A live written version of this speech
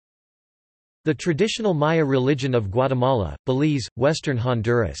The traditional Maya religion of Guatemala, Belize, western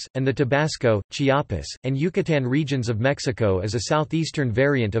Honduras, and the Tabasco, Chiapas, and Yucatán regions of Mexico is a southeastern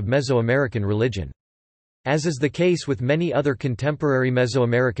variant of Mesoamerican religion. As is the case with many other contemporary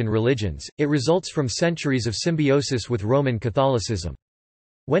Mesoamerican religions, it results from centuries of symbiosis with Roman Catholicism.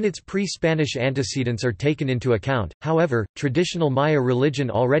 When its pre-Spanish antecedents are taken into account, however, traditional Maya religion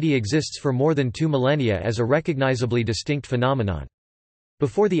already exists for more than 2 millennia as a recognizably distinct phenomenon.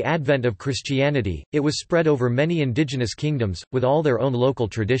 Before the advent of Christianity, it was spread over many indigenous kingdoms, with all their own local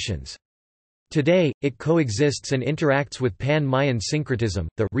traditions. Today, it coexists and interacts with Pan-Mayan syncretism,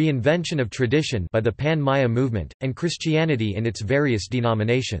 the reinvention of tradition by the Pan-Maya movement, and Christianity in its various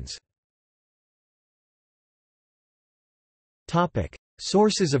denominations.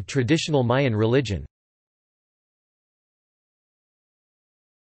 Sources of traditional Mayan religion.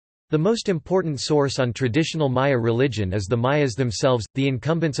 The most important source on traditional Maya religion is the Mayas themselves, the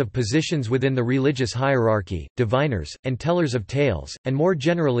incumbents of positions within the religious hierarchy, diviners, and tellers of tales, and more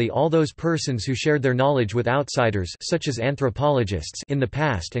generally all those persons who shared their knowledge with outsiders such as anthropologists in the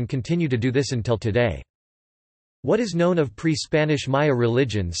past and continue to do this until today. What is known of pre-Spanish Maya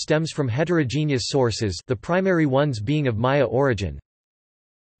religion stems from heterogeneous sources, the primary ones being of Maya origin.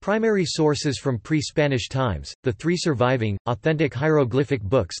 Primary sources from pre-Spanish times, the 3 surviving, authentic hieroglyphic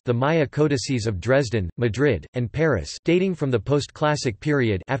books, the Maya codices of Dresden, Madrid, and Paris dating from the post-classic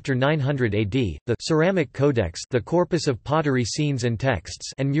period after 900 AD, the ceramic codex, the corpus of pottery scenes and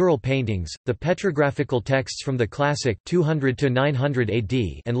texts and mural paintings, the petrographical texts from the classic 200 to 900 AD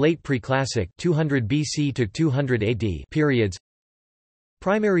and late pre-classic 200 BC to 200 AD periods.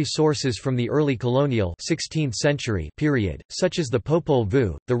 Primary sources from the early colonial 16th century period, such as the Popol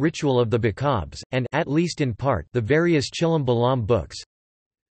Vuh, the Ritual of the Bacabs, and at least in part, the various Chilam Balam books.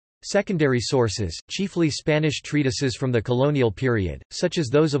 Secondary sources, chiefly Spanish treatises from the colonial period, such as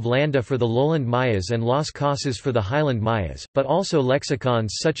those of Landa for the lowland Mayas and Las Casas for the highland Mayas, but also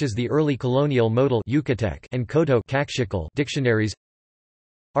lexicons such as the early colonial modal Yucatec and Koto dictionaries.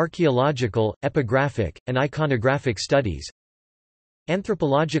 Archaeological, epigraphic, and iconographic studies.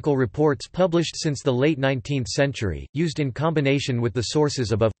 Anthropological reports published since the late 19th century, used in combination with the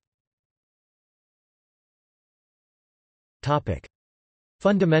sources above.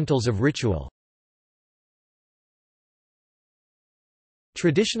 Fundamentals of ritual.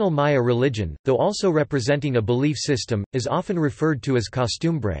 Traditional Maya religion, though also representing a belief system, is often referred to as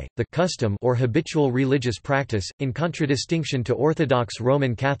costumbre, the custom or habitual religious practice, in contradistinction to Orthodox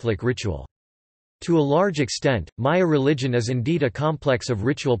Roman Catholic ritual. To a large extent, Maya religion is indeed a complex of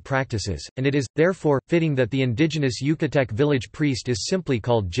ritual practices, and it is, therefore, fitting that the indigenous Yucatec village priest is simply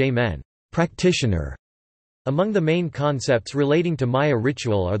called J-men, practitioner. Among the main concepts relating to Maya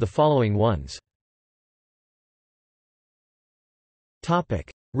ritual are the following ones.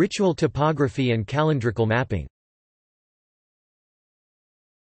 Ritual topography and calendrical mapping.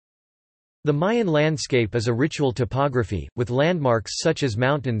 The Mayan landscape is a ritual topography, with landmarks such as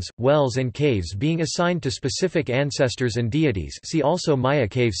mountains, wells and caves being assigned to specific ancestors and deities, see also Maya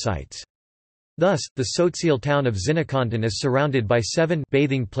cave sites. Thus, the Tzotzil town of Zinacantan is surrounded by 7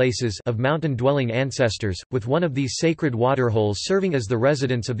 bathing places of mountain-dwelling ancestors, with one of these sacred waterholes serving as the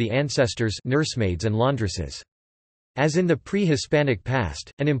residence of the ancestors, nursemaids and laundresses. As in the pre-Hispanic past,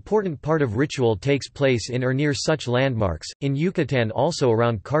 an important part of ritual takes place in or near such landmarks, in Yucatan also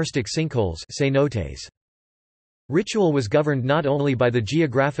around karstic sinkholes cenotes. Ritual was governed not only by the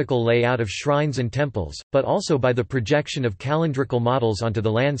geographical layout of shrines and temples, but also by the projection of calendrical models onto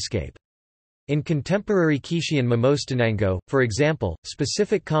the landscape. In contemporary Quichean Momostenango, for example,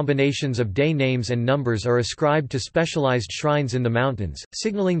 specific combinations of day names and numbers are ascribed to specialized shrines in the mountains,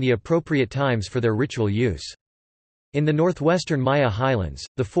 signaling the appropriate times for their ritual use. In the northwestern Maya highlands,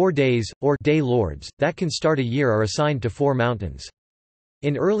 the 4 days, or day lords, that can start a year are assigned to 4 mountains.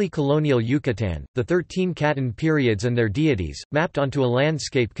 In early colonial Yucatan, the 13 Catan periods and their deities, mapped onto a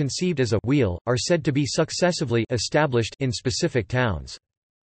landscape conceived as a wheel, are said to be successively established in specific towns.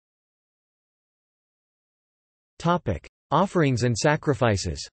 Offerings and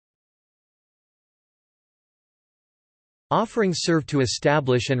sacrifices. Offerings serve to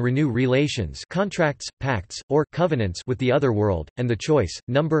establish and renew relations, contracts, pacts, or covenants with the other world, and the choice,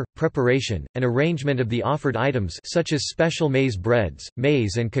 number, preparation, and arrangement of the offered items such as special maize breads,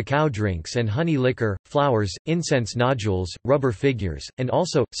 maize and cacao drinks and honey liquor, flowers, incense nodules, rubber figures, and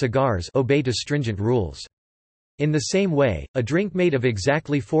also, cigars obey to stringent rules. In the same way, a drink made of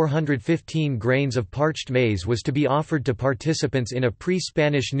exactly 415 grains of parched maize was to be offered to participants in a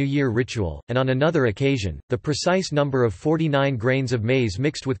pre-Spanish New Year ritual, and on another occasion, the precise number of 49 grains of maize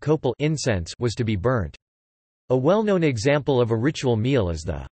mixed with copal incense was to be burnt. A well-known example of a ritual meal is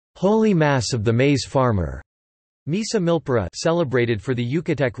the Holy Mass of the Maize Farmer, Misa Milpura, celebrated for the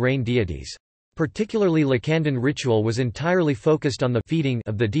Yucatec rain deities. Particularly Lacandan ritual was entirely focused on the feeding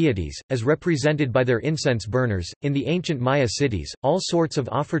of the deities, as represented by their incense burners. In the ancient Maya cities, all sorts of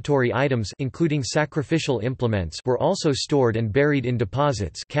offertory items including sacrificial implements were also stored and buried in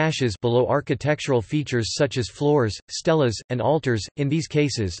deposits caches below architectural features such as floors, stelas, and altars. In these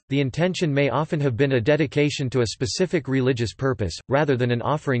cases, the intention may often have been a dedication to a specific religious purpose, rather than an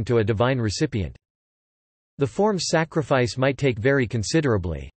offering to a divine recipient. The forms sacrifice might vary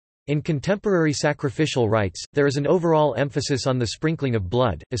considerably. In contemporary sacrificial rites, there is an overall emphasis on the sprinkling of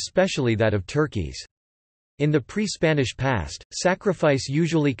blood, especially that of turkeys. In the pre-Spanish past, sacrifice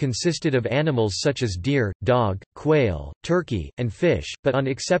usually consisted of animals such as deer, dog, quail, turkey, and fish, but on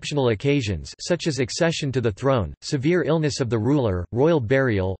exceptional occasions such as accession to the throne, severe illness of the ruler, royal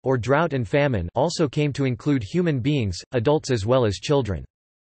burial, or drought and famine also came to include human beings, adults as well as children.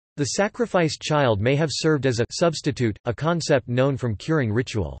 The sacrificed child may have served as a substitute, a concept known from curing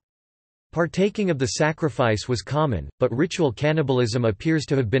ritual. Partaking of the sacrifice was common, but ritual cannibalism appears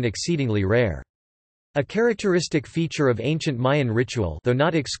to have been exceedingly rare. A characteristic feature of ancient Mayan ritual, though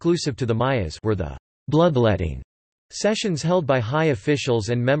not exclusive to the Mayas, were the bloodletting sessions held by high officials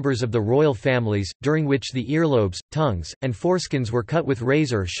and members of the royal families, during which the earlobes, tongues, and foreskins were cut with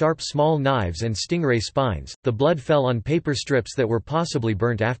razor-sharp small knives and stingray spines. The blood fell on paper strips that were possibly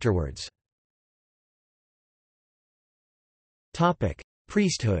burnt afterwards. Topic: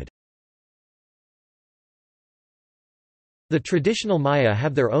 Priesthood. The traditional Maya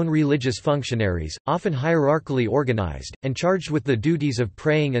have their own religious functionaries, often hierarchically organized, and charged with the duties of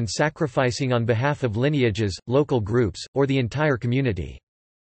praying and sacrificing on behalf of lineages, local groups, or the entire community.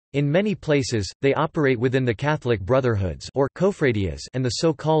 In many places, they operate within the Catholic brotherhoods or cofradias and the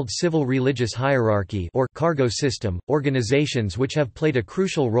so-called civil religious hierarchy or cargo system, organizations which have played a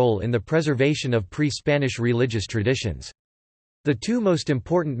crucial role in the preservation of pre-Spanish religious traditions. The two most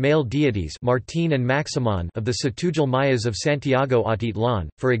important male deities Martín and Maximón of the Satujal Mayas of Santiago Atitlan,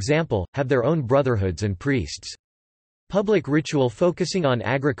 for example, have their own brotherhoods and priests. Public ritual focusing on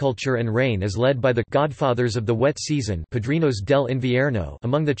agriculture and rain is led by the godfathers of the wet season Padrinos del Invierno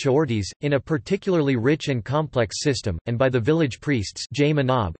among the Chaortis, in a particularly rich and complex system, and by the village priests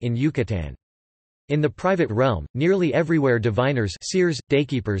in Yucatan. In the private realm, nearly everywhere diviners seers,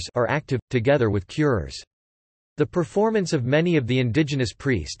 daykeepers are active, together with curers. The performance of many of the indigenous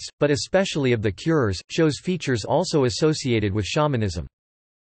priests, but especially of the curers, shows features also associated with shamanism.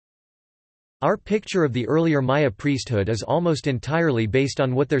 Our picture of the earlier Maya priesthood is almost entirely based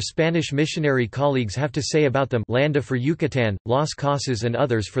on what their Spanish missionary colleagues have to say about them, Landa for Yucatan, Las Casas and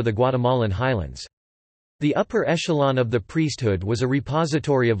others for the Guatemalan highlands. The upper echelon of the priesthood was a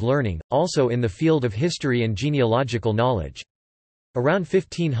repository of learning, also in the field of history and genealogical knowledge. Around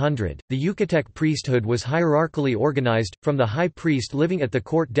 1500, the Yucatec priesthood was hierarchically organized, from the high priest living at the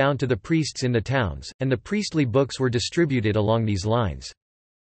court down to the priests in the towns, and the priestly books were distributed along these lines.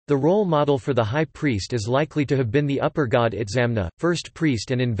 The role model for the high priest is likely to have been the upper god Itzamna, first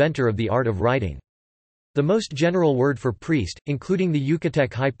priest and inventor of the art of writing. The most general word for priest, including the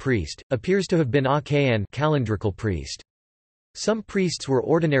Yucatec high priest, appears to have been Acayan calendrical priest. Some priests were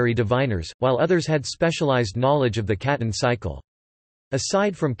ordinary diviners, while others had specialized knowledge of the Catan cycle.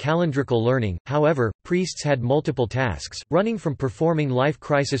 Aside from calendrical learning, however, priests had multiple tasks, running from performing life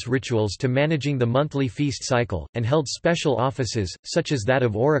crisis rituals to managing the monthly feast cycle, and held special offices, such as that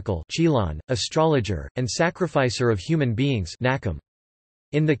of oracle astrologer, and sacrificer of human beings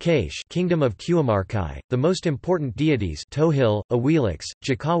In the Caiche kingdom of Cuamarcai, the most important deities Tohil, Awilix,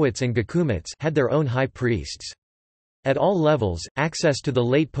 Jacawitz and Gakumits had their own high priests. At all levels, access to the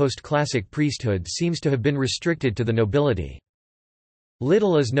late post-classic priesthood seems to have been restricted to the nobility.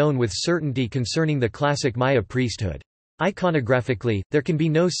 Little is known with certainty concerning the classic Maya priesthood. Iconographically, there can be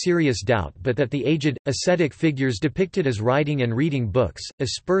no serious doubt but that the aged, ascetic figures depicted as writing and reading books,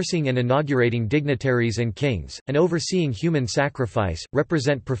 aspersing and inaugurating dignitaries and kings, and overseeing human sacrifice,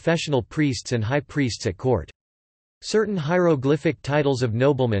 represent professional priests and high priests at court. Certain hieroglyphic titles of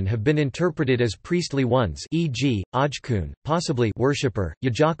noblemen have been interpreted as priestly ones, e.g., Ajkun, possibly worshipper,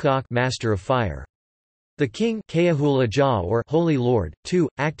 Yajakak, master of fire. The king or Holy Lord, too,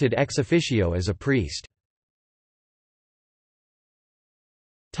 acted ex officio as a priest.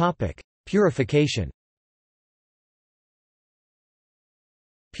 Purification.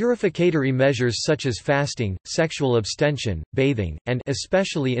 Purificatory measures such as fasting, sexual abstention, bathing, and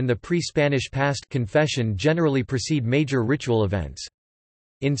especially in the pre-Spanish past confession generally precede major ritual events.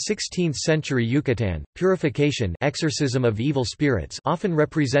 In 16th-century Yucatan, purification exorcism of evil spirits often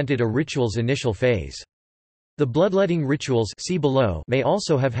represented a ritual's initial phase. The bloodletting rituals see below may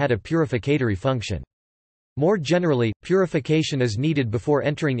also have had a purificatory function. More generally, purification is needed before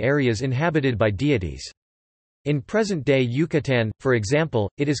entering areas inhabited by deities. In present-day Yucatan, for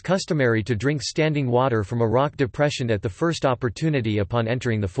example, it is customary to drink standing water from a rock depression at the first opportunity upon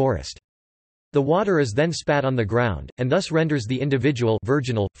entering the forest. The water is then spat on the ground, and thus renders the individual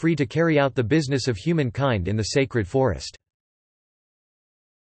virginal, free to carry out the business of humankind in the sacred forest.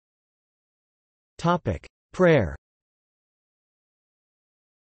 Prayer.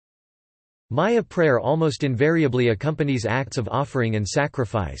 Maya prayer almost invariably accompanies acts of offering and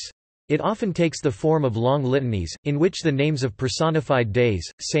sacrifice. It often takes the form of long litanies, in which the names of personified days,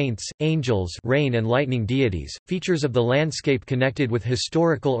 saints, angels, rain and lightning deities, features of the landscape connected with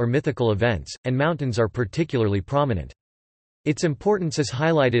historical or mythical events, and mountains are particularly prominent. Its importance is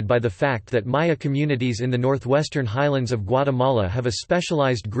highlighted by the fact that Maya communities in the northwestern highlands of Guatemala have a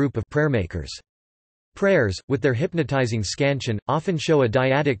specialized group of prayermakers. Prayers, with their hypnotizing scansion, often show a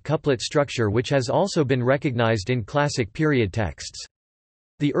dyadic couplet structure which has also been recognized in classic period texts.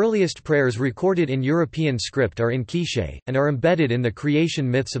 The earliest prayers recorded in European script are in Quiché, and are embedded in the creation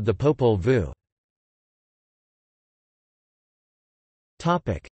myths of the Popol Vuh.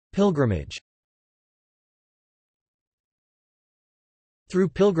 Pilgrimage. Through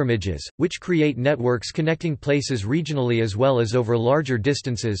pilgrimages, which create networks connecting places regionally as well as over larger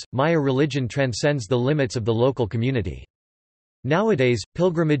distances, Maya religion transcends the limits of the local community. Nowadays,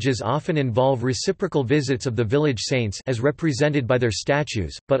 pilgrimages often involve reciprocal visits of the village saints as represented by their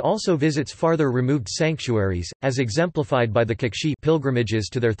statues, but also visits farther removed sanctuaries, as exemplified by the Kekshi pilgrimages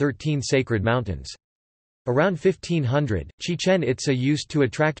to their 13 sacred mountains. Around 1500, Chichen Itza used to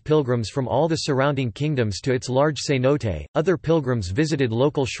attract pilgrims from all the surrounding kingdoms to its large cenote. Other pilgrims visited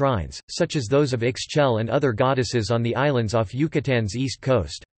local shrines, such as those of Ixchel and other goddesses on the islands off Yucatan's east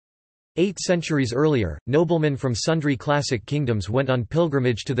coast. 8 centuries earlier, noblemen from sundry classic kingdoms went on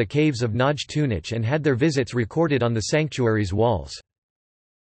pilgrimage to the caves of Naj Tunich and had their visits recorded on the sanctuary's walls.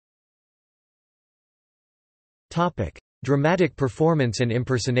 Dramatic performance and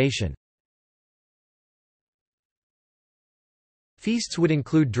impersonation. Feasts would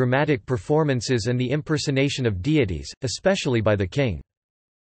include dramatic performances and the impersonation of deities, especially by the king.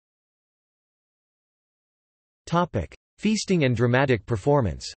 Feasting and dramatic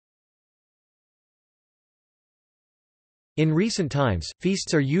performance. In recent times,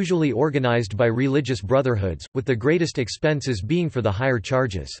 feasts are usually organized by religious brotherhoods, with the greatest expenses being for the higher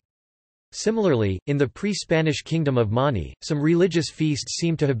charges. Similarly, in the pre-Spanish kingdom of Mani, some religious feasts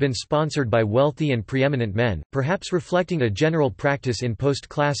seem to have been sponsored by wealthy and preeminent men, perhaps reflecting a general practice in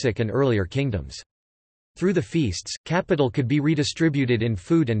post-classic and earlier kingdoms. Through the feasts, capital could be redistributed in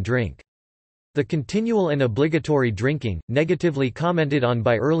food and drink. The continual and obligatory drinking, negatively commented on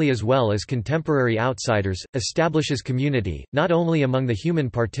by early as well as contemporary outsiders, establishes community, not only among the human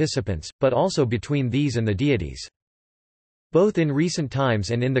participants, but also between these and the deities. Both in recent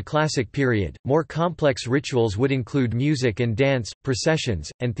times and in the classic period, more complex rituals would include music and dance, processions,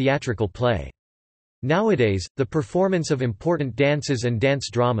 and theatrical play. Nowadays, the performance of important dances and dance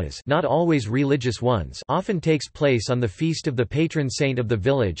dramas, not always religious ones, often takes place on the feast of the patron saint of the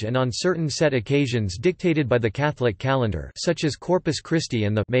village and on certain set occasions dictated by the Catholic calendar, such as Corpus Christi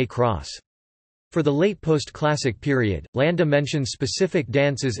and the May Cross. For the late post-classic period, Landa mentions specific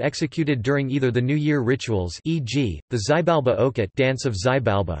dances executed during either the New Year rituals, e.g., the Xibalba Okat dance of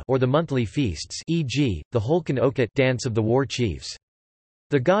Xibalba, or the monthly feasts, e.g., the Holkan Okat dance of the war chiefs.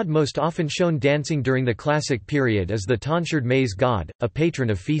 The god most often shown dancing during the classic period is the tonsured maize god, a patron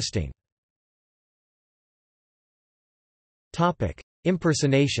of feasting.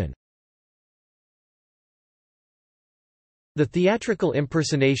 Impersonation. The theatrical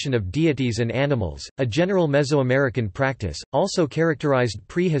impersonation of deities and animals, a general Mesoamerican practice, also characterized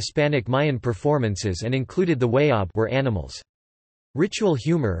pre-Hispanic Mayan performances and included the Wayab were animals. Ritual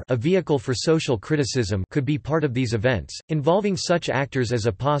humor, a vehicle for social criticism, could be part of these events, involving such actors as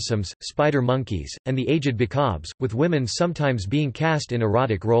opossums, spider monkeys, and the aged bacabs, with women sometimes being cast in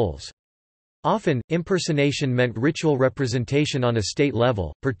erotic roles. Often, impersonation meant ritual representation on a state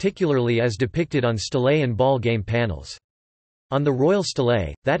level, particularly as depicted on stele and ball game panels. On the royal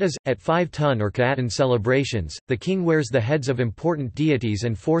stele, that is, at 5-ton or Ka'atan celebrations, the king wears the heads of important deities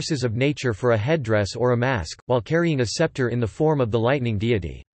and forces of nature for a headdress or a mask, while carrying a scepter in the form of the lightning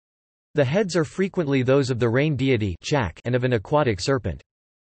deity. The heads are frequently those of the rain deity and of an aquatic serpent.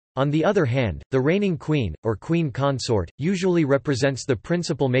 On the other hand, the reigning queen, or queen consort, usually represents the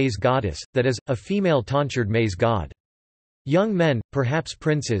principal maize goddess, that is, a female tonsured maize god. Young men, perhaps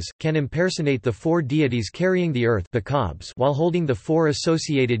princes, can impersonate the 4 deities carrying the earth while holding the 4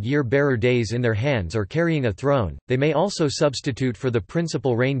 associated year-bearer days in their hands or carrying a throne. They may also substitute for the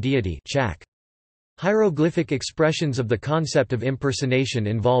principal rain deity Chak. Hieroglyphic expressions of the concept of impersonation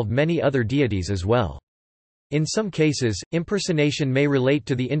involve many other deities as well. In some cases, impersonation may relate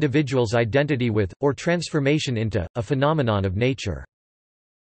to the individual's identity with, or transformation into, a phenomenon of nature.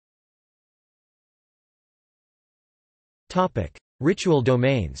 Ritual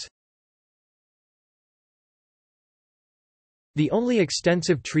domains. The only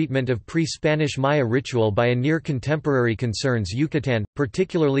extensive treatment of pre-Spanish Maya ritual by a near-contemporary concerns Yucatan,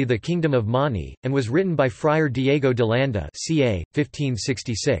 particularly the Kingdom of Mani, and was written by Friar Diego de Landa ca.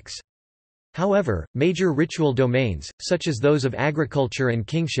 1566. However, major ritual domains, such as those of agriculture and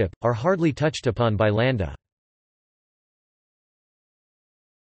kingship, are hardly touched upon by Landa.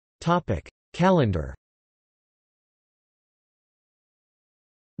 Calendar.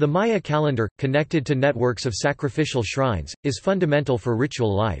 The Maya calendar, connected to networks of sacrificial shrines, is fundamental for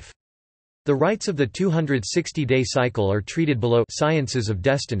ritual life. The rites of the 260-day cycle are treated below Sciences of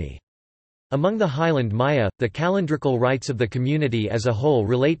Destiny. Among the Highland Maya, the calendrical rites of the community as a whole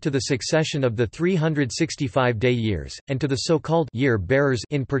relate to the succession of the 365-day years, and to the so-called year-bearers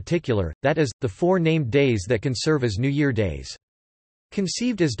in particular, that is, the 4 named days that can serve as New Year days.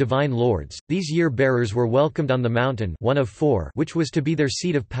 Conceived as divine lords, these year-bearers were welcomed on the mountain, one of 4, which was to be their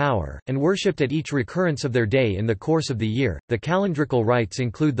seat of power, and worshipped at each recurrence of their day in the course of the year. The calendrical rites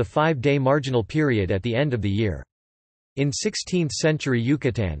include the 5-day marginal period at the end of the year. In 16th-century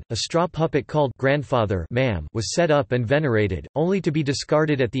Yucatan, a straw puppet called grandfather was set up and venerated, only to be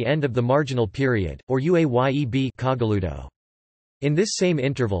discarded at the end of the marginal period, or Uayeb Cagaludo. In this same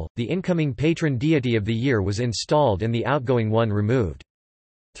interval, the incoming patron deity of the year was installed and the outgoing one removed.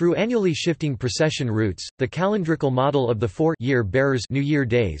 Through annually shifting procession routes, the calendrical model of the 4 year-bearers New Year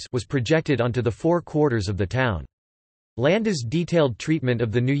days was projected onto the 4 quarters of the town. Landa's detailed treatment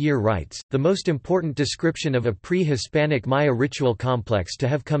of the New Year rites, the most important description of a pre-Hispanic Maya ritual complex to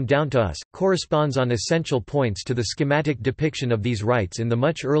have come down to us, corresponds on essential points to the schematic depiction of these rites in the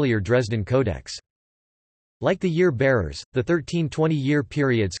much earlier Dresden Codex. Like the year-bearers, the 13 20-year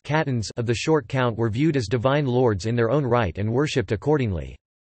periods of the short count were viewed as divine lords in their own right and worshipped accordingly.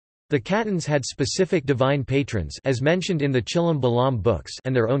 The Catans had specific divine patrons as mentioned in the Chilam Balam books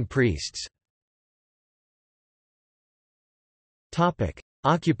and their own priests.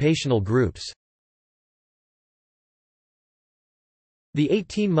 Occupational groups. The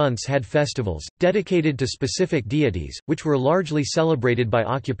 18 months had festivals, dedicated to specific deities, which were largely celebrated by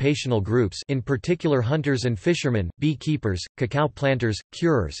occupational groups, in particular hunters and fishermen, bee-keepers, cacao planters,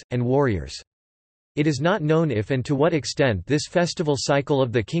 curers, and warriors. It is not known if and to what extent this festival cycle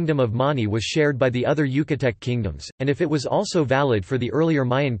of the Kingdom of Mani was shared by the other Yucatec kingdoms, and if it was also valid for the earlier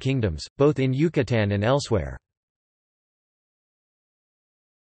Mayan kingdoms, both in Yucatan and elsewhere.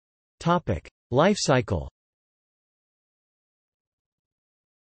 Life cycle.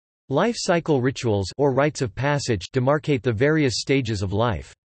 Life cycle rituals or rites of passage demarcate the various stages of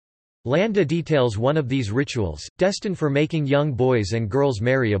life. Landa details one of these rituals, destined for making young boys and girls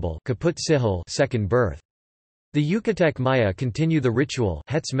marriable, kaput sihil, second birth. The Yucatec Maya continue the ritual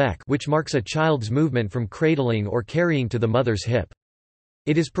which marks a child's movement from cradling or carrying to the mother's hip.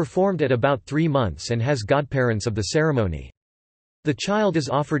 It is performed at about 3 months and has godparents of the ceremony. The child is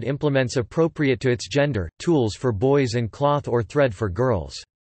offered implements appropriate to its gender, tools for boys and cloth or thread for girls.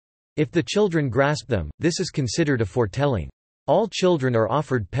 If the children grasp them, this is considered a foretelling. All children are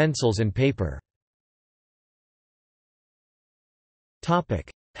offered pencils and paper.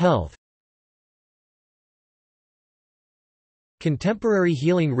 Health. Contemporary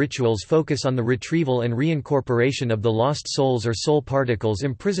healing rituals focus on the retrieval and reincorporation of the lost souls or soul particles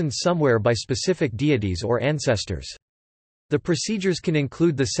imprisoned somewhere by specific deities or ancestors. The procedures can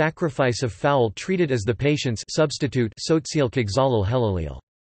include the sacrifice of fowl treated as the patient's substitute.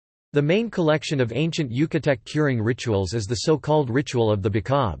 The main collection of ancient Yucatec curing rituals is the so-called ritual of the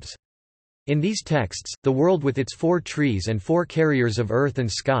Bacabs. In these texts, the world with its 4 trees and 4 carriers of earth and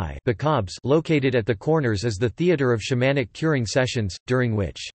sky Bacabs located at the corners is the theater of shamanic curing sessions, during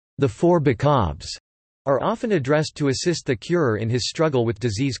which the 4 Bacabs are often addressed to assist the curer in his struggle with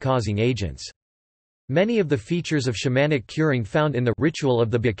disease-causing agents. Many of the features of shamanic curing found in the ritual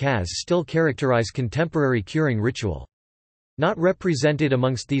of the Bacabs still characterize contemporary curing ritual. Not represented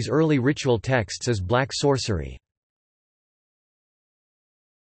amongst these early ritual texts is black sorcery.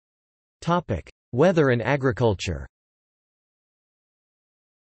 Weather and agriculture.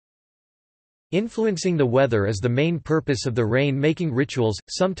 Influencing the weather is the main purpose of the rain-making rituals,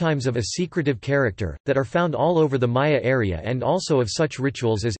 sometimes of a secretive character, that are found all over the Maya area, and also of such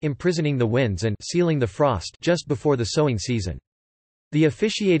rituals as imprisoning the winds and sealing the frost just before the sowing season. The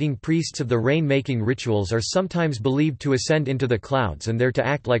officiating priests of the rain-making rituals are sometimes believed to ascend into the clouds and there to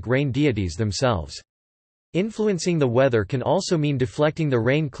act like rain deities themselves. Influencing the weather can also mean deflecting the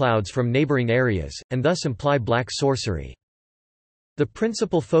rain clouds from neighboring areas, and thus imply black sorcery. The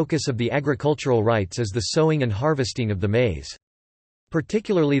principal focus of the agricultural rites is the sowing and harvesting of the maize.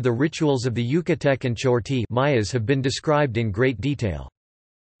 Particularly the rituals of the Yucatec and Chortí Mayas have been described in great detail.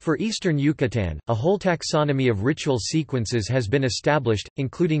 For eastern Yucatan, a whole taxonomy of ritual sequences has been established,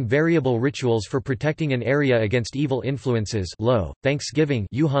 including variable rituals for protecting an area against evil influences Thanksgiving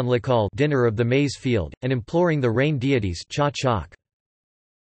dinner of the maize field, and imploring the rain deities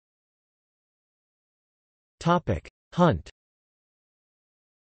Hunt.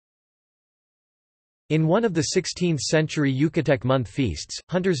 In one of the 16th-century Yucatec month feasts,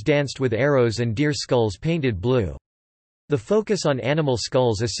 hunters danced with arrows and deer skulls painted blue. The focus on animal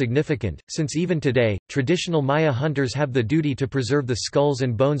skulls is significant, since even today, traditional Maya hunters have the duty to preserve the skulls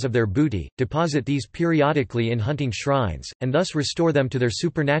and bones of their booty, deposit these periodically in hunting shrines, and thus restore them to their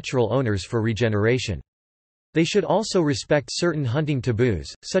supernatural owners for regeneration. They should also respect certain hunting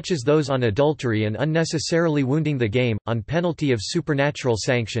taboos, such as those on adultery and unnecessarily wounding the game, on penalty of supernatural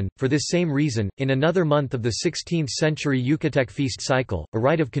sanction. For this same reason, in another month of the 16th-century Yucatec feast cycle, a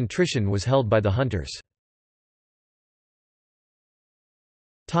rite of contrition was held by the hunters.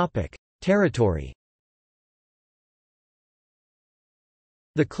 Territory.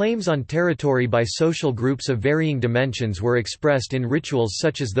 The claims on territory by social groups of varying dimensions were expressed in rituals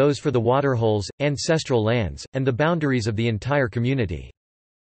such as those for the waterholes, ancestral lands, and the boundaries of the entire community.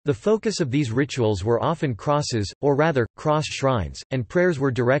 The focus of these rituals were often crosses, or rather, cross shrines, and prayers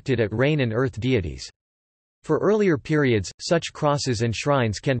were directed at rain and earth deities. For earlier periods, such crosses and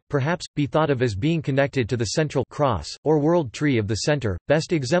shrines can, perhaps, be thought of as being connected to the central cross, or world tree of the center,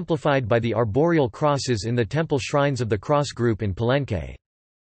 best exemplified by the arboreal crosses in the temple shrines of the cross group in Palenque.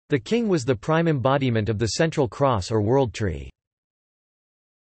 The king was the prime embodiment of the central cross or world tree.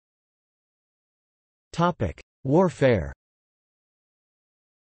 Warfare.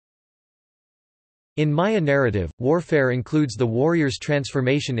 In Maya narrative, warfare includes the warrior's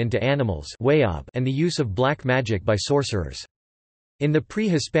transformation into animals and the use of black magic by sorcerers. In the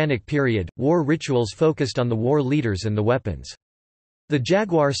pre-Hispanic period, war rituals focused on the war leaders and the weapons. The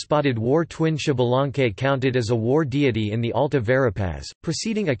jaguar-spotted war twin Xbalanque counted as a war deity in the Alta Verapaz.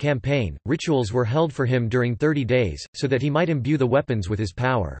 Preceding a campaign, rituals were held for him during 30 days, so that he might imbue the weapons with his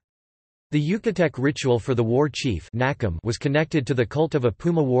power. The Yucatec ritual for the war chief was connected to the cult of a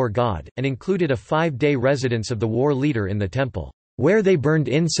Puma war god, and included a 5-day residence of the war leader in the temple, where they burned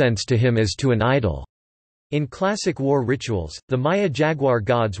incense to him as to an idol. In classic war rituals, the Maya jaguar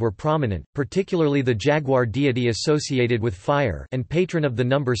gods were prominent, particularly the jaguar deity associated with fire and patron of the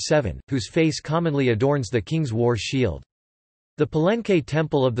number 7, whose face commonly adorns the king's war shield. The Palenque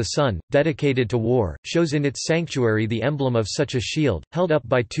Temple of the Sun, dedicated to war, shows in its sanctuary the emblem of such a shield, held up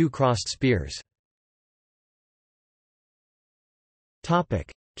by 2 crossed spears.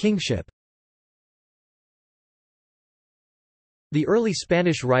 Kingship. The early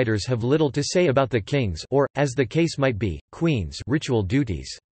Spanish writers have little to say about the king's or, as the case might be, queen's ritual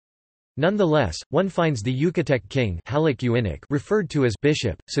duties. Nonetheless, one finds the Yucatec king referred to as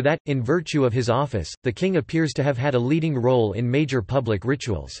bishop, so that, in virtue of his office, the king appears to have had a leading role in major public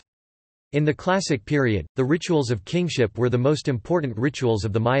rituals. In the classic period, the rituals of kingship were the most important rituals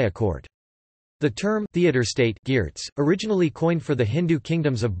of the Maya court. The term theater state originally coined for the Hindu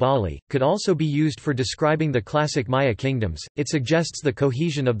kingdoms of Bali, could also be used for describing the classic Maya kingdoms. It suggests the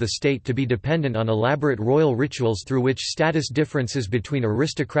cohesion of the state to be dependent on elaborate royal rituals through which status differences between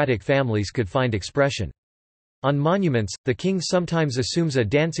aristocratic families could find expression. On monuments, the king sometimes assumes a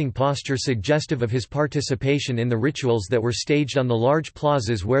dancing posture suggestive of his participation in the rituals that were staged on the large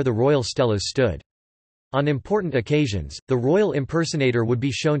plazas where the royal stelas stood. On important occasions, the royal impersonator would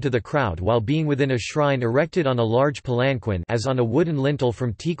be shown to the crowd while being within a shrine erected on a large palanquin as on a wooden lintel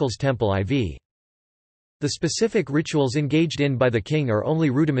from Tikal's temple IV. The specific rituals engaged in by the king are only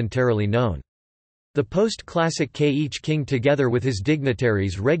rudimentarily known. The post-classic each king together with his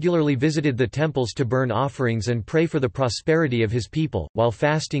dignitaries regularly visited the temples to burn offerings and pray for the prosperity of his people, while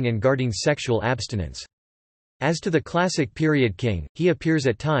fasting and guarding sexual abstinence. As to the classic period king, he appears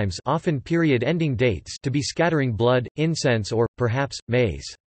at times, often period-ending dates, to be scattering blood, incense or, perhaps,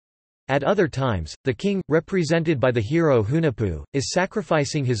 maize. At other times, the king, represented by the hero Hunahpu, is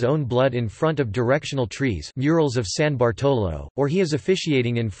sacrificing his own blood in front of directional trees, murals of San Bartolo, or he is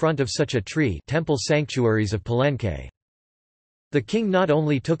officiating in front of such a tree, temple sanctuaries of Palenque. The king not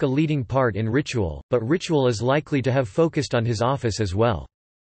only took a leading part in ritual, but ritual is likely to have focused on his office as well.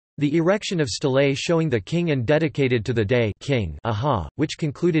 The erection of stelae showing the king and dedicated to the day king Aha, which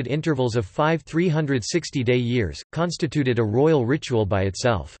concluded intervals of 5 360-day years, constituted a royal ritual by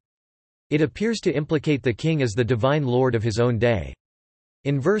itself. It appears to implicate the king as the divine lord of his own day.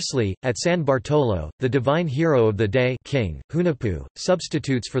 Inversely, at San Bartolo, the divine hero of the day king, Hunahpu,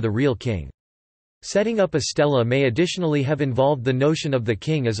 substitutes for the real king. Setting up a stela may additionally have involved the notion of the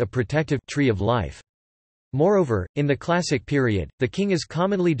king as a protective tree of life. Moreover, in the classic period, the king is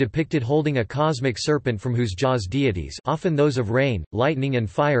commonly depicted holding a cosmic serpent from whose jaws deities, often those of rain, lightning and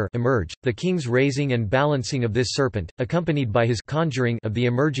fire, emerge. The king's raising and balancing of this serpent, accompanied by his conjuring of the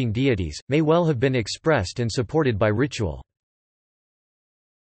emerging deities, may well have been expressed and supported by ritual.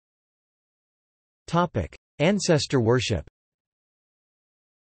 Topic: Ancestor worship.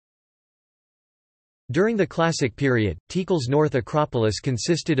 During the Classic period, Tikal's North Acropolis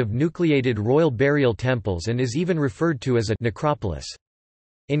consisted of nucleated royal burial temples and is even referred to as a necropolis.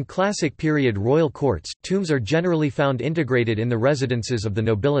 In Classic period royal courts, tombs are generally found integrated in the residences of the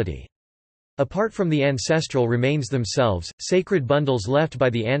nobility. Apart from the ancestral remains themselves, sacred bundles left by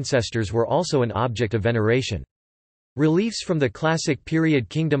the ancestors were also an object of veneration. Reliefs from the Classic period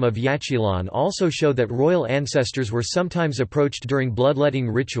kingdom of Yaxchilan also show that royal ancestors were sometimes approached during bloodletting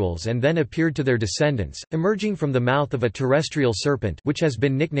rituals and then appeared to their descendants, emerging from the mouth of a terrestrial serpent which has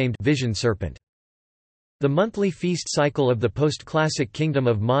been nicknamed vision serpent. The monthly feast cycle of the post-classic kingdom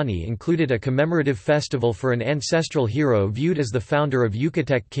of Mani included a commemorative festival for an ancestral hero viewed as the founder of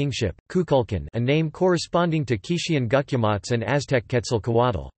Yucatec kingship, Kukulkan, a name corresponding to Quichean Gucumatz and Aztec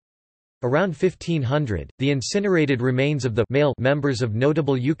Quetzalcoatl. Around 1500, the incinerated remains of the male members of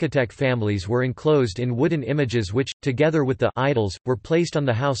notable Yucatec families were enclosed in wooden images which, together with the idols, were placed on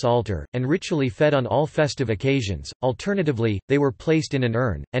the house altar, and ritually fed on all festive occasions. Alternatively, they were placed in an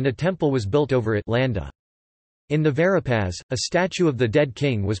urn, and a temple was built over it landa. In the Verapaz, a statue of the dead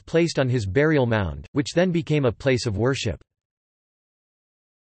king was placed on his burial mound, which then became a place of worship.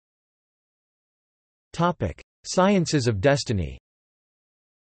 Sciences of destiny.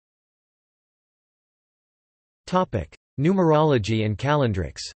 Numerology and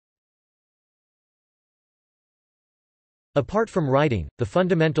calendrics. Apart from writing, the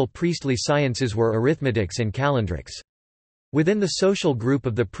fundamental priestly sciences were arithmetics and calendrics. Within the social group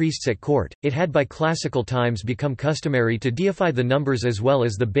of the priests at court, it had by classical times become customary to deify the numbers as well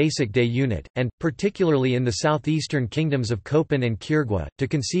as the basic day unit, and, particularly in the southeastern kingdoms of Copan and Quirigua, to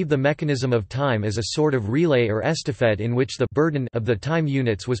conceive the mechanism of time as a sort of relay or estafette in which the burden of the time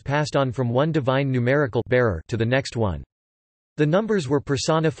units was passed on from one divine numerical bearer to the next one. The numbers were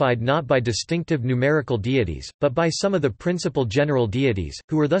personified not by distinctive numerical deities, but by some of the principal general deities,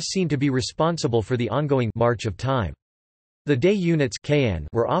 who were thus seen to be responsible for the ongoing march of time. The day units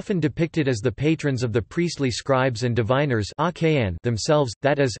were often depicted as the patrons of the priestly scribes and diviners themselves,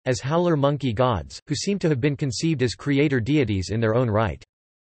 that is, as howler monkey gods, who seem to have been conceived as creator deities in their own right.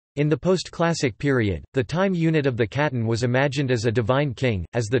 In the post-classic period, the time unit of the Katan was imagined as a divine king,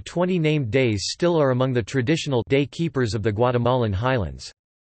 as the 20 named days still are among the traditional day keepers of the Guatemalan highlands.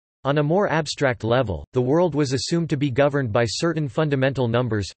 On a more abstract level, the world was assumed to be governed by certain fundamental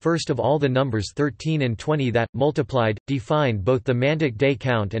numbers, first of all the numbers 13 and 20 that, multiplied, defined both the mantic day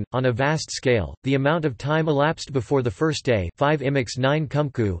count and, on a vast scale, the amount of time elapsed before the first day 5 imix 9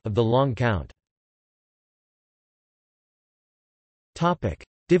 kumku of the long count.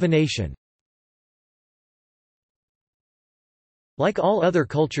 Divination. Like all other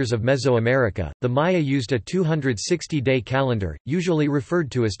cultures of Mesoamerica, the Maya used a 260-day calendar, usually referred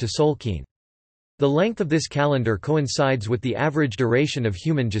to as Tzolk'in. The length of this calendar coincides with the average duration of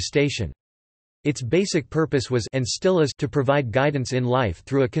human gestation. Its basic purpose was and still is to provide guidance in life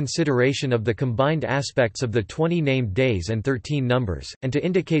through a consideration of the combined aspects of the 20 named days and 13 numbers, and to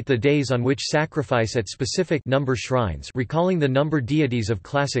indicate the days on which sacrifice at specific number shrines, recalling the number deities of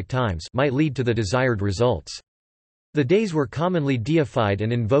classic times, might lead to the desired results. The days were commonly deified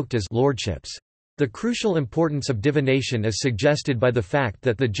and invoked as lordships. The crucial importance of divination is suggested by the fact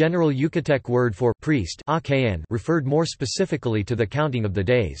that the general Yucatec word for priest referred more specifically to the counting of the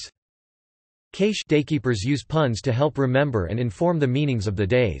days. Daykeepers use puns to help remember and inform the meanings of the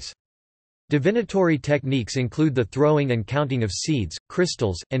days. Divinatory techniques include the throwing and counting of seeds,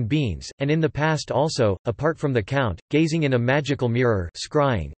 crystals, and beans, and in the past also, apart from the count, gazing in a magical mirror,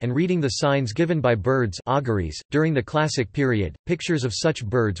 scrying, and reading the signs given by birds, auguries. During the Classic period, pictures of such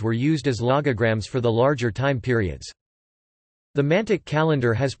birds were used as logograms for the larger time periods. The mantic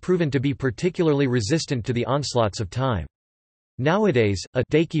calendar has proven to be particularly resistant to the onslaughts of time. Nowadays, a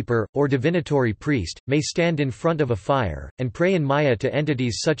daykeeper, or divinatory priest, may stand in front of a fire, and pray in Maya to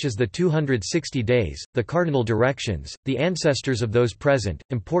entities such as the 260 days, the cardinal directions, the ancestors of those present,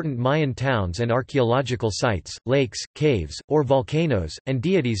 important Mayan towns and archaeological sites, lakes, caves, or volcanoes, and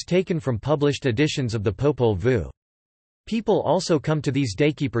deities taken from published editions of the Popol Vuh. People also come to these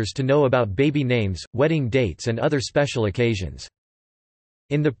daykeepers to know about baby names, wedding dates and other special occasions.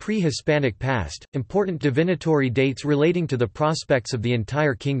 In the pre-Hispanic past, important divinatory dates relating to the prospects of the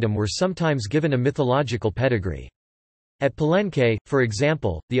entire kingdom were sometimes given a mythological pedigree. At Palenque, for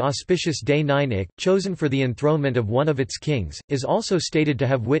example, the auspicious day Nainik, chosen for the enthronement of one of its kings, is also stated to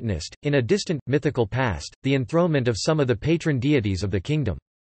have witnessed, in a distant, mythical past, the enthronement of some of the patron deities of the kingdom.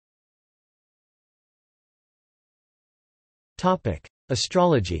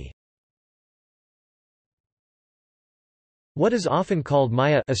 Astrology. What is often called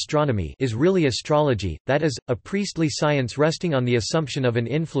Maya astronomy is really astrology, that is, a priestly science resting on the assumption of an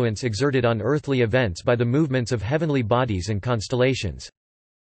influence exerted on earthly events by the movements of heavenly bodies and constellations.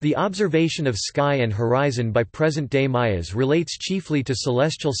 The observation of sky and horizon by present-day Mayas relates chiefly to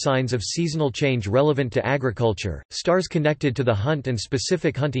celestial signs of seasonal change relevant to agriculture, stars connected to the hunt and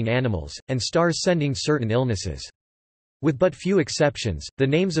specific hunting animals, and stars sending certain illnesses. With but few exceptions, the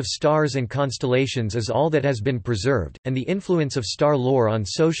names of stars and constellations is all that has been preserved, and the influence of star lore on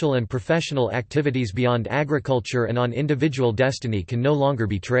social and professional activities beyond agriculture and on individual destiny can no longer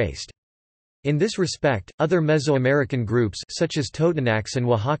be traced. In this respect, other Mesoamerican groups such as Totonacs and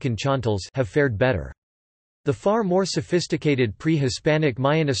Oaxacan Chontals have fared better. The far more sophisticated pre-Hispanic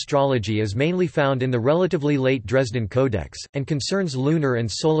Mayan astrology is mainly found in the relatively late Dresden Codex, and concerns lunar and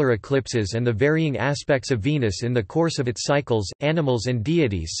solar eclipses and the varying aspects of Venus in the course of its cycles. Animals and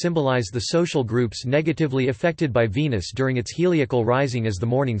deities symbolize the social groups negatively affected by Venus during its heliacal rising as the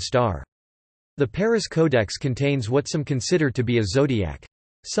morning star. The Paris Codex contains what some consider to be a zodiac.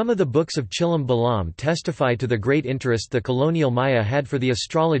 Some of the books of Chilam Balam testify to the great interest the colonial Maya had for the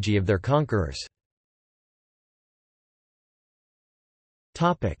astrology of their conquerors.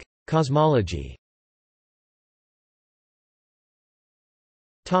 Cosmology.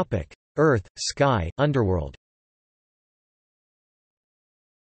 Earth, sky, underworld.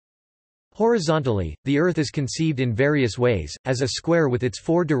 Horizontally, the Earth is conceived in various ways, as a square with its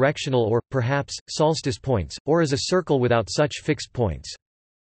four directional or, perhaps, solstice points, or as a circle without such fixed points.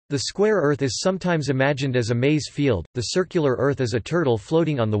 The square Earth is sometimes imagined as a maize field, the circular Earth as a turtle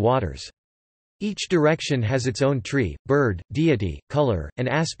floating on the waters. Each direction has its own tree, bird, deity, color, and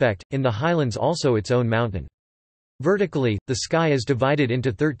aspect, in the highlands also its own mountain. Vertically, the sky is divided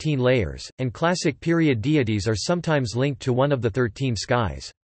into 13 layers, and classic period deities are sometimes linked to one of the 13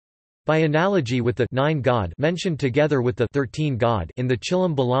 skies. By analogy with the 9 god mentioned together with the 13 god in the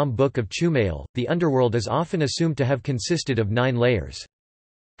Chilam Balam Book of Chumayel, the underworld is often assumed to have consisted of 9 layers.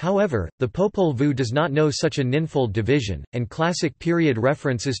 However, the Popol Vuh does not know such a ninfold division, and classic period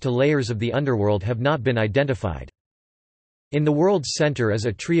references to layers of the underworld have not been identified. In the world's center is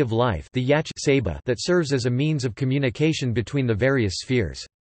a tree of life, the Yach Seba, that serves as a means of communication between the various spheres.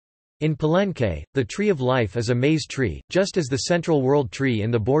 In Palenque, the tree of life is a maize tree, just as the central world tree in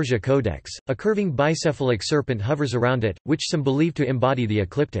the Borgia Codex. A curving bicephalic serpent hovers around it, which some believe to embody the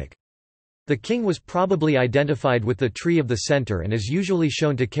ecliptic. The king was probably identified with the tree of the center and is usually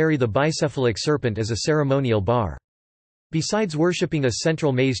shown to carry the bicephalic serpent as a ceremonial bar. Besides worshipping a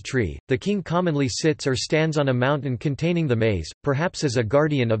central maize tree, the king commonly sits or stands on a mountain containing the maize, perhaps as a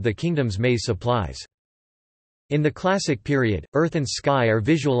guardian of the kingdom's maize supplies. In the classic period, earth and sky are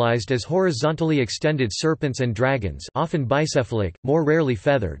visualized as horizontally extended serpents and dragons, often bicephalic, more rarely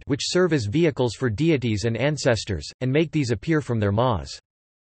feathered, which serve as vehicles for deities and ancestors, and make these appear from their maws.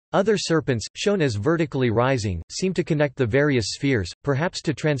 Other serpents, shown as vertically rising, seem to connect the various spheres, perhaps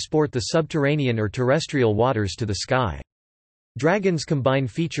to transport the subterranean or terrestrial waters to the sky. Dragons combine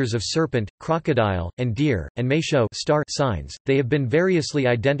features of serpent, crocodile, and deer, and may show star signs. They have been variously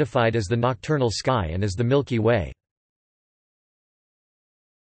identified as the nocturnal sky and as the Milky Way.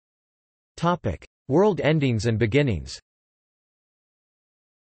 Topic: World endings and beginnings.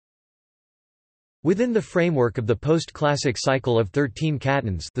 Within the framework of the post-classic cycle of 13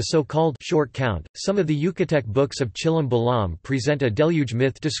 catons, the so-called short count, some of the Yucatec books of Chilam Balam present a deluge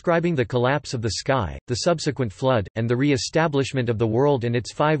myth describing the collapse of the sky, the subsequent flood, and the re-establishment of the world and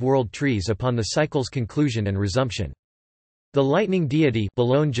its 5 world trees upon the cycle's conclusion and resumption. The lightning deity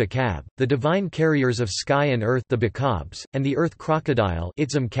Balon Jakab, the divine carriers of sky and earth the Bakabs, and the earth crocodile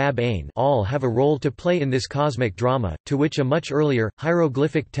Itzam Kab Ain all have a role to play in this cosmic drama, to which a much earlier,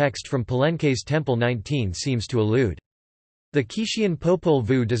 hieroglyphic text from Palenque's Temple 19 seems to allude. The Quichean Popol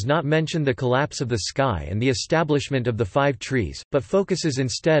Vuh does not mention the collapse of the sky and the establishment of the 5 trees, but focuses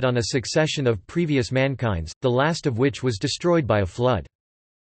instead on a succession of previous mankinds, the last of which was destroyed by a flood.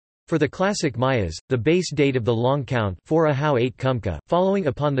 For the classic Mayas, the base date of the long count following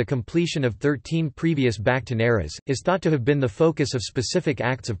upon the completion of 13 previous Bactan eras, is thought to have been the focus of specific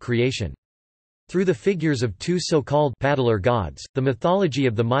acts of creation. Through the figures of 2 so-called paddler gods, the mythology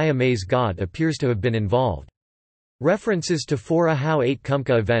of the Maya maize god appears to have been involved. References to 4-8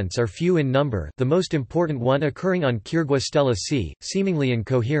 Kumka events are few in number, the most important one occurring on Kirgwa Stela C, seemingly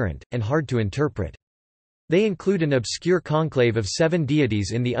incoherent, and hard to interpret. They include an obscure conclave of 7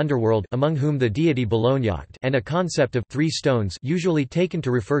 deities in the underworld, among whom the deity Bolognacht, and a concept of 3 stones usually taken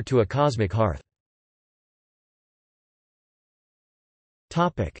to refer to a cosmic hearth.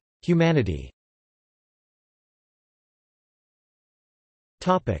 Humanity.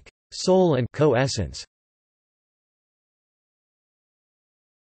 Soul and co-essence.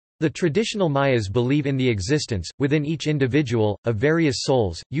 The traditional Mayas believe in the existence, within each individual, of various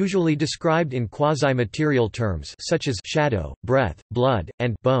souls, usually described in quasi-material terms such as shadow, breath, blood,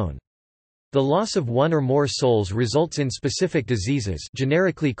 and bone. The loss of one or more souls results in specific diseases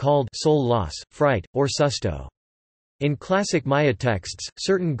generically called soul loss, fright, or susto. In classic Maya texts,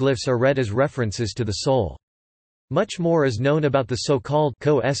 certain glyphs are read as references to the soul. Much more is known about the so-called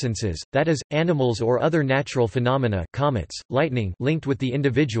co-essences, that is, animals or other natural phenomena comets, lightning linked with the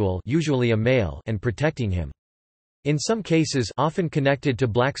individual usually a male and protecting him. In some cases often connected to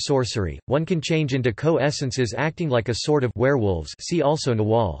black sorcery, one can change into co-essences acting like a sort of werewolves, see also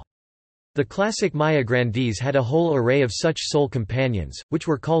Nawal. The classic Maya grandees had a whole array of such soul companions, which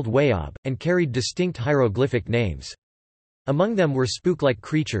were called wayab, and carried distinct hieroglyphic names. Among them were spook-like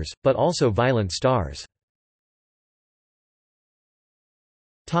creatures, but also violent stars.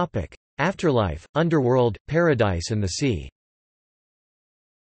 Afterlife, underworld, paradise and the sea.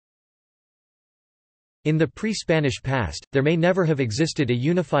 In the pre-Spanish past, there may never have existed a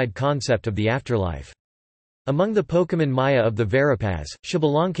unified concept of the afterlife. Among the Pokemon Maya of the Verapaz,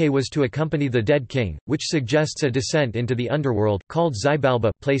 Xbalanque was to accompany the dead king, which suggests a descent into the underworld, called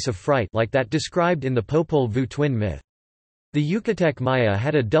Xibalba place of fright like that described in the Popol Vuh twin myth. The Yucatec Maya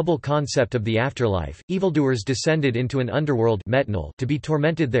had a double concept of the afterlife. Evildoers descended into an underworld to be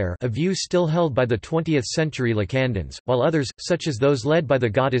tormented there, a view still held by the 20th-century Lacandons, while others, such as those led by the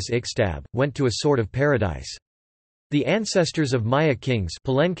goddess Ixtab, went to a sort of paradise. The ancestors of Maya kings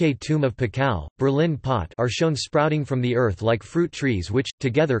Palenque tomb of Pacal, Berlin Pot are shown sprouting from the earth like fruit trees which,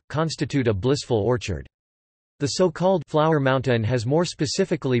 together, constitute a blissful orchard. The so-called Flower Mountain has more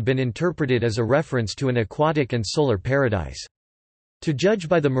specifically been interpreted as a reference to an aquatic and solar paradise. To judge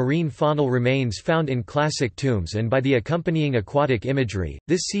by the marine faunal remains found in classic tombs and by the accompanying aquatic imagery,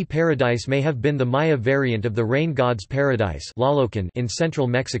 this sea paradise may have been the Maya variant of the rain god's paradise in central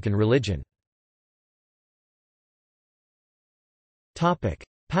Mexican religion.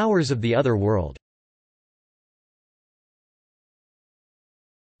 Powers of the other world.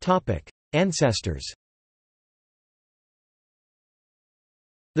 Ancestors.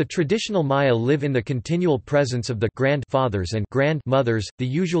 The traditional Maya live in the continual presence of the grandfathers and grandmothers, the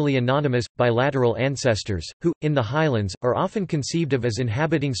usually anonymous, bilateral ancestors, who, in the highlands, are often conceived of as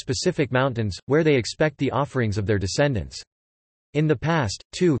inhabiting specific mountains, where they expect the offerings of their descendants. In the past,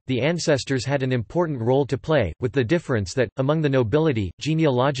 too, the ancestors had an important role to play, with the difference that, among the nobility,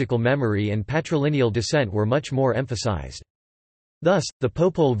 genealogical memory and patrilineal descent were much more emphasized. Thus, the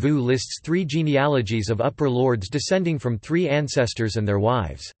Popol Vuh lists 3 genealogies of upper lords descending from 3 ancestors and their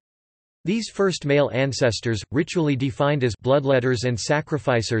wives. These first male ancestors, ritually defined as bloodletters and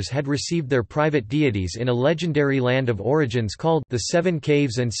sacrificers, had received their private deities in a legendary land of origins called the 7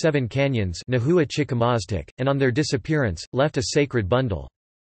 Caves and 7 Canyons and on their disappearance, left a sacred bundle.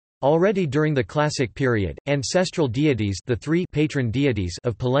 Already during the Classic period, ancestral deities, the 3 patron deities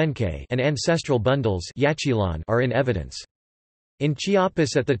of Palenque, and ancestral bundles are in evidence. In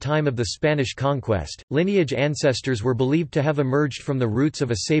Chiapas at the time of the Spanish conquest, lineage ancestors were believed to have emerged from the roots of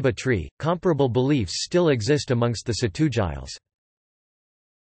a ceiba tree. Comparable beliefs still exist amongst the Satugiles.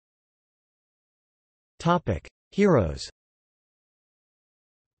 Topic: Heroes.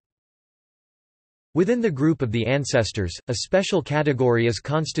 Within the group of the ancestors, a special category is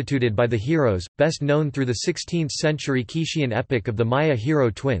constituted by the heroes, best known through the 16th-century Quichean epic of the Maya hero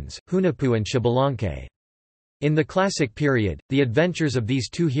twins, Hunahpu and Xbalanque. In the Classic period, the adventures of these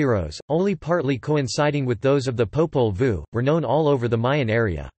two heroes, only partly coinciding with those of the Popol Vuh, were known all over the Mayan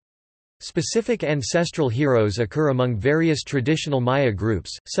area. Specific ancestral heroes occur among various traditional Maya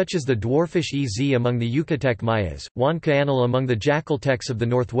groups, such as the dwarfish Ez among the Yucatec Mayas, Huancaanal among the Jackaltecs of the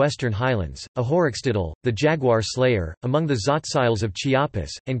northwestern highlands, Ahorixtitl, the jaguar slayer, among the Tzotziles of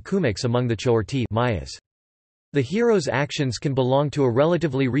Chiapas, and Kumix among the Chorti Mayas. The hero's actions can belong to a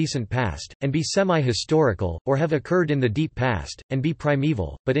relatively recent past, and be semi-historical, or have occurred in the deep past, and be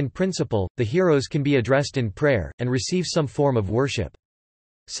primeval, but in principle, the heroes can be addressed in prayer, and receive some form of worship.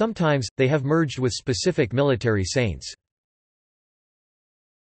 Sometimes, they have merged with specific military saints.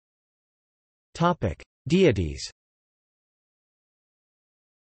 Deities.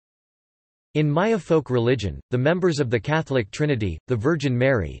 In Maya folk religion, the members of the Catholic Trinity, the Virgin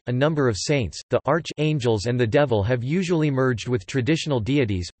Mary, a number of saints, the archangels and the devil have usually merged with traditional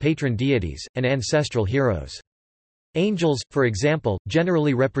deities, patron deities, and ancestral heroes. Angels, for example,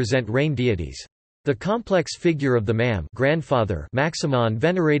 generally represent rain deities. The complex figure of the Mam grandfather Maximon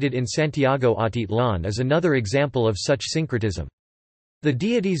venerated in Santiago Atitlan is another example of such syncretism. The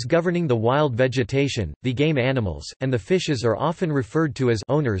deities governing the wild vegetation, the game animals, and the fishes are often referred to as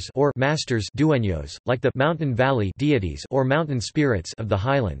owners or masters dueños, like the mountain valley deities or mountain spirits of the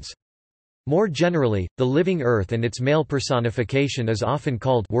highlands. More generally, the living earth and its male personification is often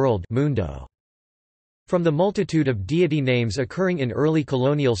called world mundo. From the multitude of deity names occurring in early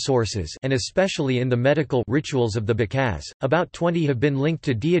colonial sources and especially in the medical rituals of the Bacaz, about 20 have been linked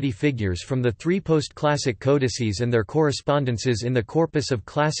to deity figures from the three post-classic codices and their correspondences in the corpus of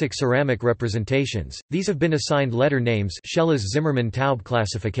classic ceramic representations. These have been assigned letter names Schella's Zimmermann-Taube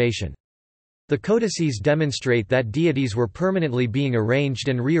classification. The codices demonstrate that deities were permanently being arranged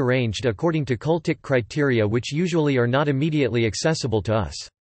and rearranged according to cultic criteria which usually are not immediately accessible to us.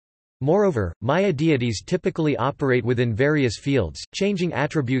 Moreover, Maya deities typically operate within various fields, changing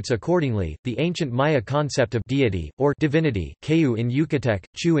attributes accordingly. The ancient Maya concept of deity, or divinity Kayu in Yucatec,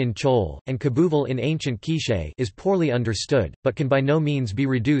 Chu in Chol, and Kabuval in ancient Quiche is poorly understood, but can by no means be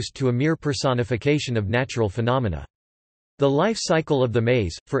reduced to a mere personification of natural phenomena. The life cycle of the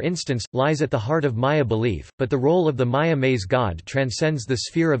maize, for instance, lies at the heart of Maya belief, but the role of the Maya maize god transcends the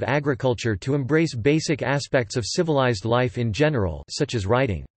sphere of agriculture to embrace basic aspects of civilized life in general, such as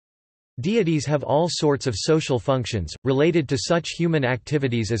writing. Deities have all sorts of social functions, related to such human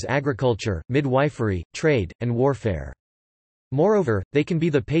activities as agriculture, midwifery, trade, and warfare. Moreover, they can be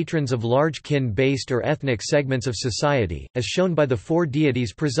the patrons of large kin-based or ethnic segments of society, as shown by the four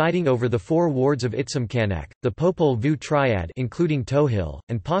deities presiding over the four wards of Itzamkanak, the Popol Vuh triad including Tohil,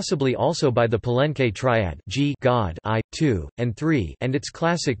 and possibly also by the Palenque triad G God I, 2, and 3, and its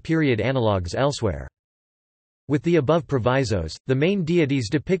classic period analogues elsewhere. With the above provisos, the main deities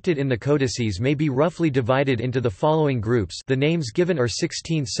depicted in the codices may be roughly divided into the following groups. The names given are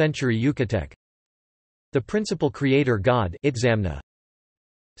 16th-century Yucatec. The principal creator god Itzamna.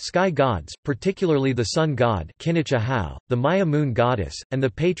 Sky gods, particularly the sun god Kinichahau, the Maya moon goddess, and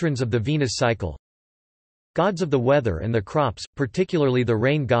the patrons of the Venus cycle. Gods of the weather and the crops, particularly the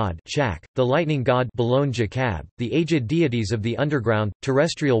rain god Chak, the lightning god Balon Jakab, the aged deities of the underground,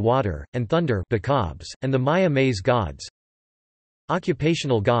 terrestrial water, and thunder Bacabs, and the Maya maize gods.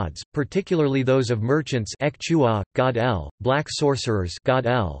 Occupational gods, particularly those of merchants Ek Chua, god El, black sorcerers god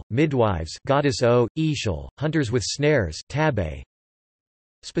El, midwives goddess O, Ishal, hunters with snares Tabe.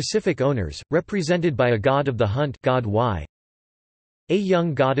 Specific owners, represented by a god of the hunt god Y. A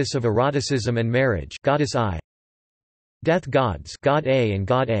young goddess of eroticism and marriage goddess I. Death gods god A and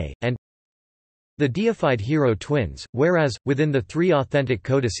god A, and the deified hero twins, whereas, within the three authentic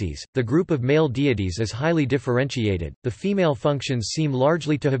codices, the group of male deities is highly differentiated, the female functions seem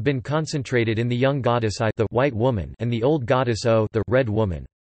largely to have been concentrated in the young goddess I, the white woman, and the old goddess O, the red woman.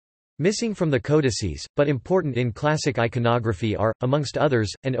 Missing from the codices, but important in classic iconography are, amongst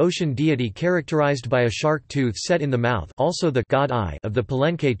others, an ocean deity characterized by a shark tooth set in the mouth, also the god Eye of the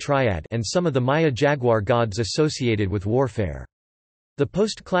Palenque triad, and some of the Maya jaguar gods associated with warfare. The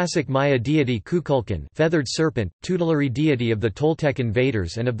post-classic Maya deity Kukulkan, feathered serpent, tutelary deity of the Toltec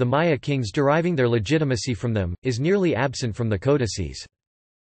invaders and of the Maya kings deriving their legitimacy from them, is nearly absent from the codices.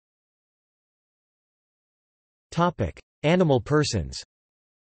 Topic: Animal persons.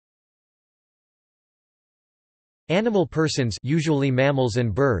 Animal persons, usually mammals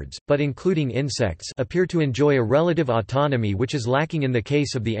and birds, but including insects, appear to enjoy a relative autonomy which is lacking in the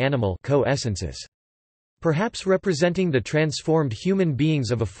case of the animal coessences. Perhaps representing the transformed human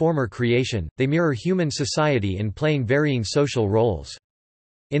beings of a former creation, they mirror human society in playing varying social roles.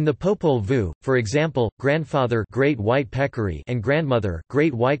 In the Popol Vuh, for example, grandfather Great White Peccary and grandmother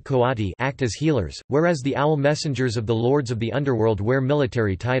Great White Coati act as healers, whereas the owl messengers of the lords of the underworld wear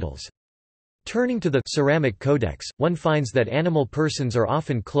military titles. Turning to the ceramic codex, one finds that animal persons are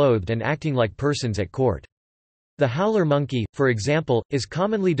often clothed and acting like persons at court. The howler monkey, for example, is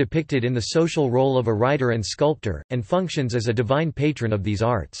commonly depicted in the social role of a writer and sculptor, and functions as a divine patron of these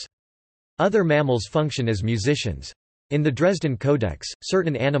arts. Other mammals function as musicians. In the Dresden Codex,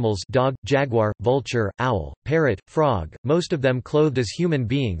 certain animals dog, jaguar, vulture, owl, parrot, frog, most of them clothed as human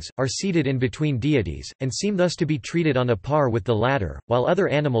beings, are seated in between deities, and seem thus to be treated on a par with the latter, while other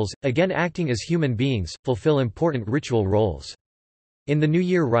animals, again acting as human beings, fulfill important ritual roles. In the New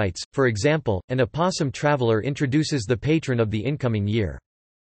Year rites, for example, an opossum traveler introduces the patron of the incoming year.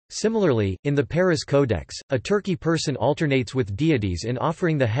 Similarly, in the Paris Codex, a turkey person alternates with deities in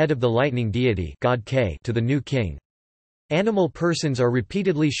offering the head of the lightning deity God K to the new king. Animal persons are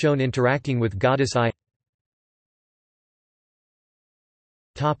repeatedly shown interacting with goddess I.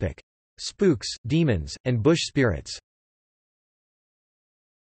 Spooks, demons, and bush spirits.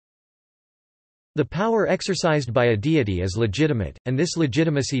 The power exercised by a deity is legitimate, and this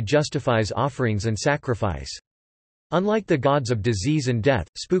legitimacy justifies offerings and sacrifice. Unlike the gods of disease and death,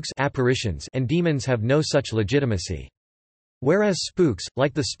 spooks apparitions and demons have no such legitimacy. Whereas spooks,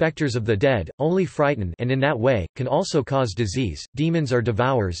 like the specters of the dead, only frighten and in that way, can also cause disease, demons are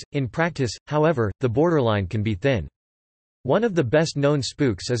devourers. In practice, however, the borderline can be thin. One of the best-known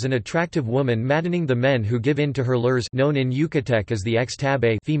spooks is an attractive woman maddening the men who give in to her lures, known in Yucatec as the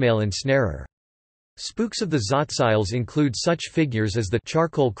ex-tabe female ensnarer. Spooks of the Tzotzils include such figures as the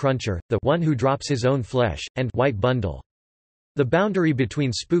charcoal cruncher, the one who drops his own flesh, and white bundle. The boundary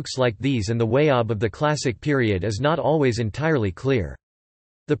between spooks like these and the Wayab of the Classic period is not always entirely clear.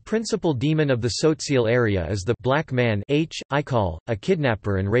 The principal demon of the Tzotzil area is the black man Ikal, a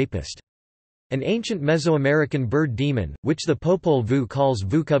kidnapper and rapist. An ancient Mesoamerican bird demon, which the Popol Vuh calls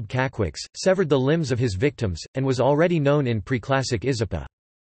Vukub Kakwix, severed the limbs of his victims, and was already known in pre-classic Izapa.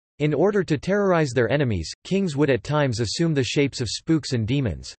 In order to terrorize their enemies, kings would at times assume the shapes of spooks and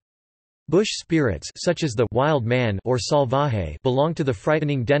demons. Bush spirits such as the wild man or salvaje belong to the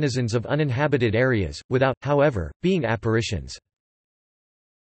frightening denizens of uninhabited areas, without, however, being apparitions.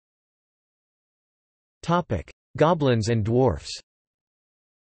 Goblins and dwarfs.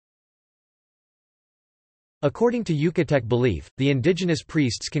 According to Yucatec belief, the indigenous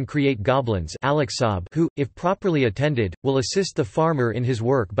priests can create goblins who, if properly attended, will assist the farmer in his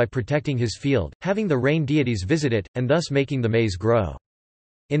work by protecting his field, having the rain deities visit it, and thus making the maize grow.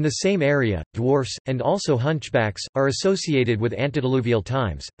 In the same area, dwarfs, and also hunchbacks, are associated with antediluvial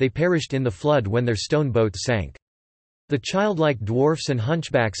times. They perished in the flood when their stone boats sank. The childlike dwarfs and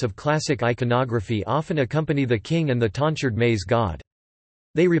hunchbacks of classic iconography often accompany the king and the tonsured maize god.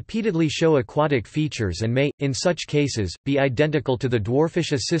 They repeatedly show aquatic features and may, in such cases, be identical to the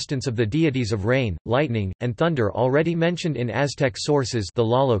dwarfish assistants of the deities of rain, lightning, and thunder already mentioned in Aztec sources, the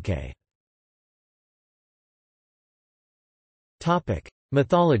Tlaloque.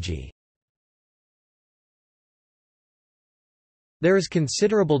 Mythology. There is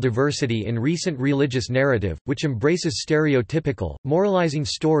considerable diversity in recent religious narrative, which embraces stereotypical, moralizing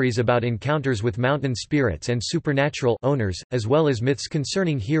stories about encounters with mountain spirits and supernatural owners, as well as myths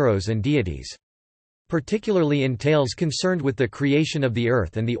concerning heroes and deities. Particularly in tales concerned with the creation of the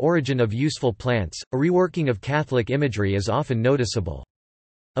earth and the origin of useful plants, a reworking of Catholic imagery is often noticeable.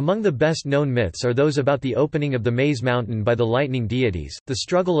 Among the best-known myths are those about the opening of the Maize Mountain by the lightning deities, the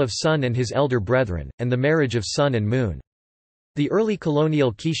struggle of Sun and his elder brethren, and the marriage of Sun and Moon. The early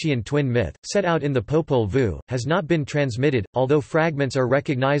colonial Quichean twin myth, set out in the Popol Vuh, has not been transmitted, although fragments are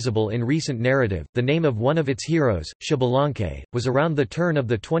recognizable in recent narrative. The name of one of its heroes, Xbalanque, was around the turn of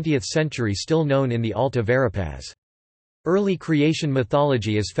the 20th century still known in the Alta Verapaz. Early creation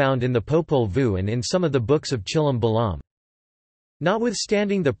mythology is found in the Popol Vuh and in some of the books of Chilam Balam.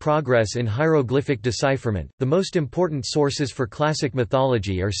 Notwithstanding the progress in hieroglyphic decipherment, the most important sources for classic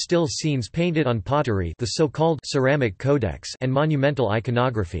mythology are still scenes painted on pottery, the so-called ceramic codex, and monumental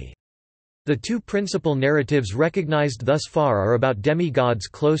iconography. The two principal narratives recognized thus far are about demigods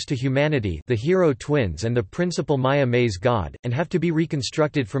close to humanity, the hero twins and the principal Maya maize god, and have to be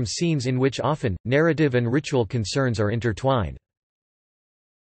reconstructed from scenes in which often, narrative and ritual concerns are intertwined.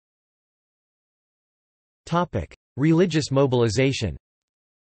 Religious mobilization.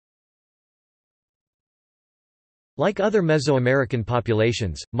 Like other Mesoamerican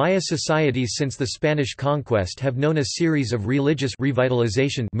populations, Maya societies since the Spanish conquest have known a series of religious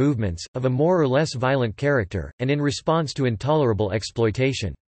revitalization movements, of a more or less violent character, and in response to intolerable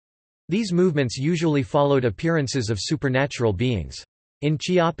exploitation. These movements usually followed appearances of supernatural beings. In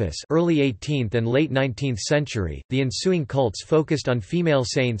Chiapas, early 18th and late 19th century, the ensuing cults focused on female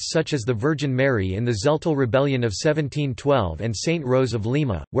saints such as the Virgin Mary in the Zeltal Rebellion of 1712 and Saint Rose of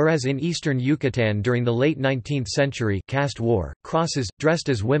Lima, whereas in eastern Yucatan during the late 19th century, caste war, crosses, dressed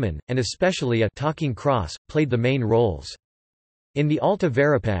as women, and especially a talking cross, played the main roles. In the Alta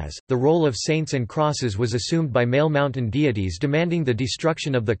Verapaz, the role of saints and crosses was assumed by male mountain deities demanding the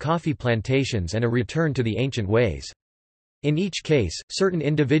destruction of the coffee plantations and a return to the ancient ways. In each case, certain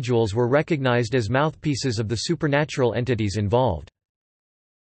individuals were recognized as mouthpieces of the supernatural entities involved.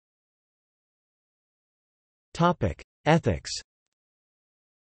 Ethics.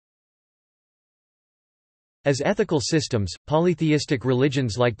 As ethical systems, polytheistic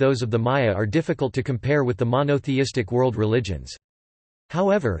religions like those of the Maya are difficult to compare with the monotheistic world religions.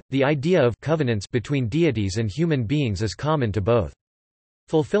 However, the idea of covenants between deities and human beings is common to both.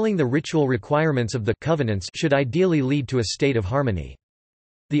 Fulfilling the ritual requirements of the covenants should ideally lead to a state of harmony.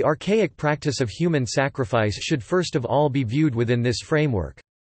 The archaic practice of human sacrifice should first of all be viewed within this framework.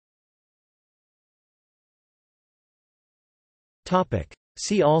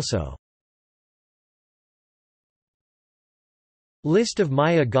 See also: List of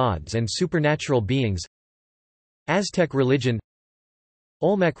Maya gods and supernatural beings, Aztec religion,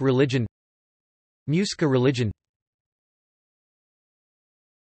 Olmec religion, Muisca religion.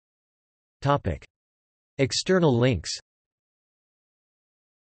 External links: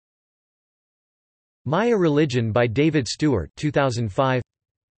 Maya Religion by David Stewart 2005.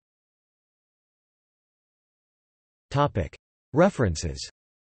 References.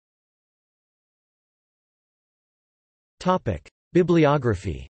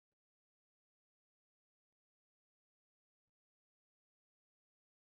 Bibliography.